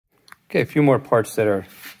Okay, a few more parts that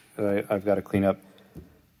I've got to clean up.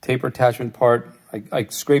 Taper attachment part, I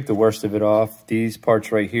scraped the worst of it off. These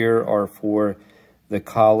parts right here are for the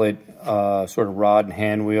collet sort of rod and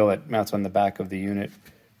hand wheel that mounts on the back of the unit.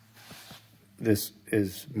 This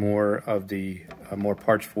is more of the more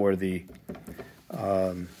parts for the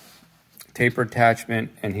taper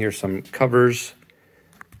attachment, and here's some covers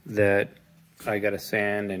that I got to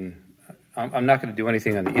sand, and I'm not going to do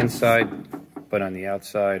anything on the inside, but on the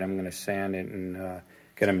outside I'm going to sand it and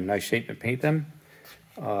get them in nice shape and paint them.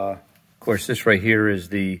 Of course, this right here is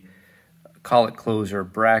the collet closer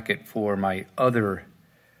bracket for my other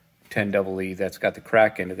 10EE that's got the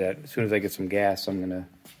crack into that. As soon as I get some gas, I'm going to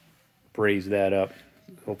braze that up.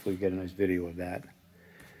 Hopefully get a nice video of that.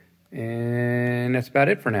 And that's about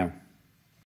it for now.